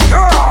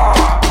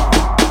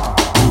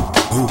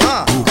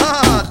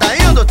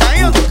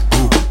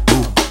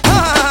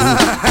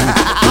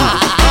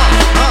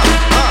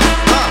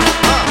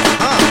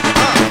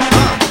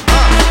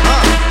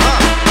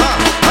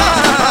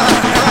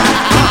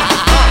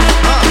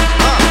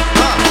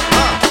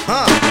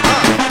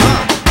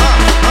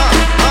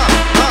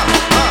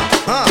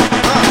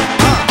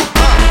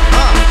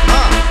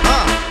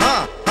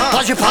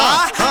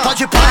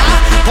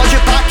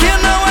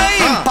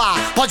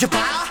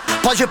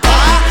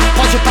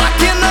pá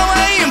que não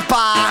é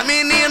ímpar.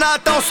 Menina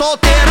tão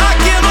solteira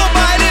aqui no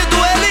baile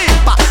do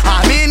Helipa.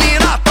 A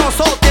menina tão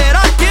solteira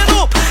aqui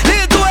no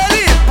baile do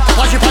Helipa.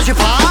 Pode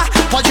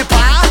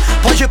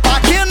pá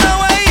que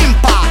não é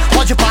ímpar.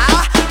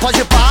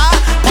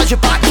 Pode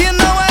pá que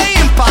não é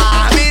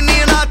ímpar.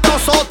 Menina tão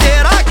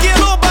solteira aqui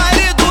no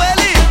baile do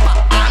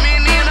Helipa. A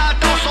menina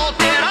tão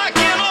solteira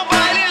aqui no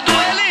baile do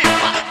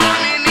Helipa. A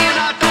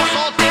menina tão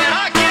solteira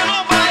aqui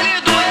no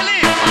baile do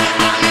Helipa.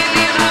 A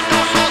menina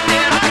tão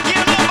solteira aqui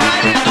no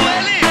baile do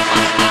Helipa.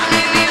 A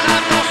menina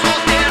tão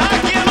solteira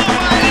aqui no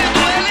baile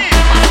do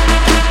Helipa.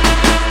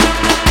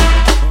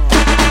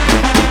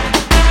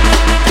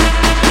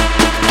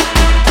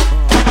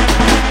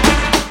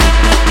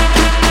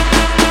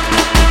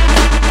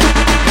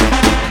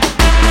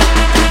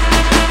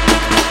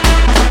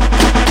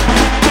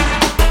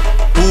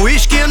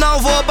 Uísque não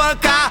vou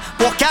bancar,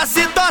 porque a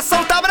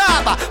situação tá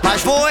braba,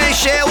 mas vou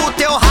encher o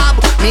teu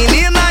rabo,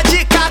 menina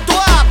de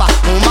catuaba.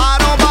 O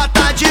Maromba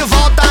tá de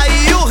volta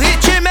e o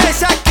ritmo é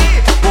esse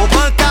aqui. Vou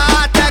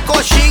bancar até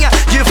coxinha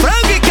de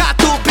frango e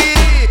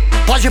catupiry.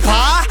 Pode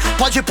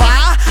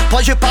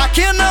pá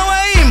que não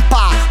é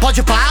ímpar.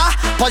 Pode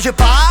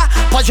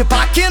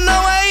pá que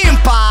não é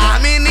ímpar.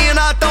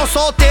 Menina tão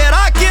solteira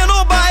aqui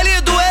no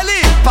baile do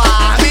Helipa.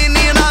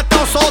 Menina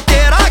tão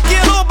solteira aqui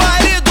no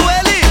baile do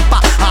Helipa.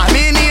 A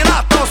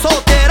menina tão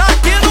solteira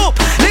aqui no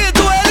baile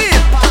do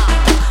Helipa.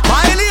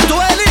 Baile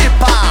do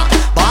Helipa,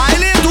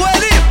 baile do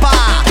Helipa,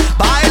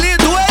 baile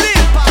do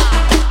Helipa.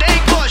 Tem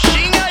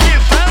coxinha de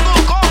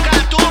frango com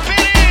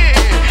catupiry.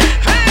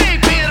 Vem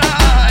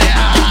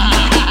piranha.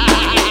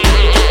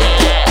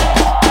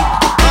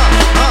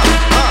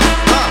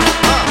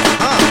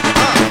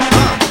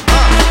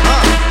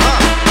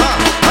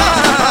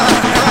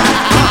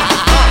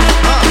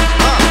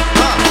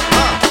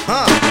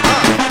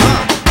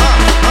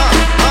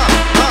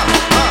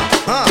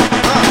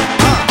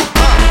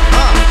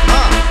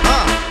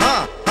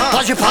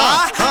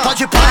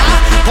 Pode pá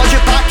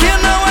que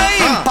não é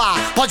ímpar.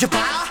 Pode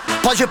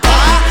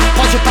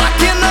pá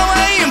que não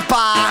é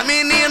ímpar.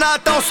 Menina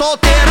tão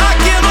solteira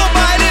aqui no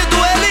baile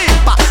do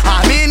Helipa.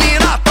 A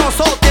menina tão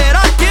solteira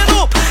aqui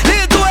no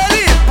baile do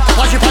Helipa.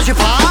 Pode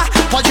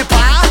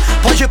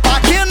pá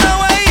que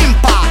não é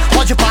ímpar.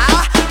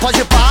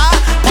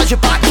 Pode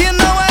pá que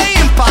não é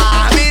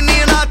ímpar. A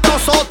menina tão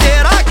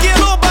solteira aqui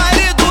no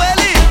baile do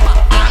Helipa.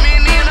 A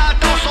menina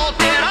tão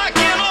solteira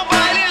aqui no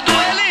baile do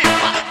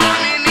Helipa. A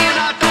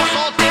menina tão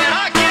solteira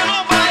aqui no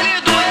baile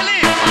do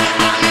Helipa. A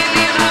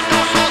menina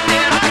tão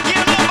solteira aqui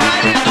no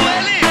baile do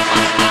Helipa.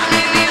 A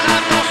menina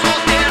tão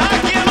solteira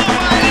aqui no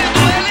baile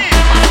do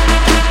Helipa.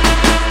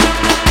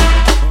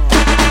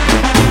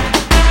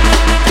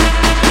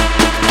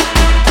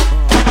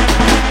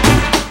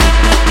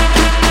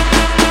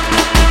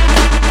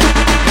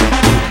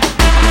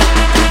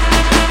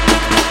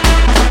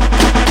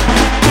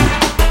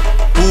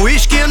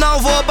 Uísque não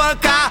vou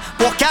bancar,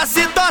 porque a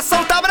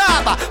situação tá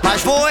braba,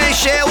 mas vou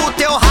encher o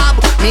teu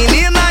rabo,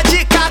 menina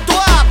de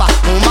catuaba.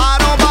 O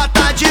Maromba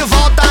tá de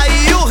volta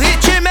e o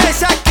ritmo é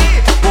esse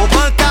aqui. Vou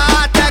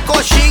bancar até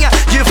coxinha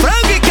de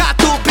frango e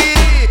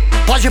catupiry.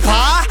 Pode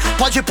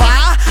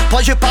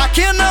pá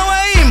que não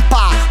é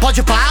ímpar.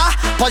 Pode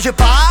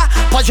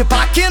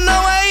pá que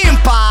não é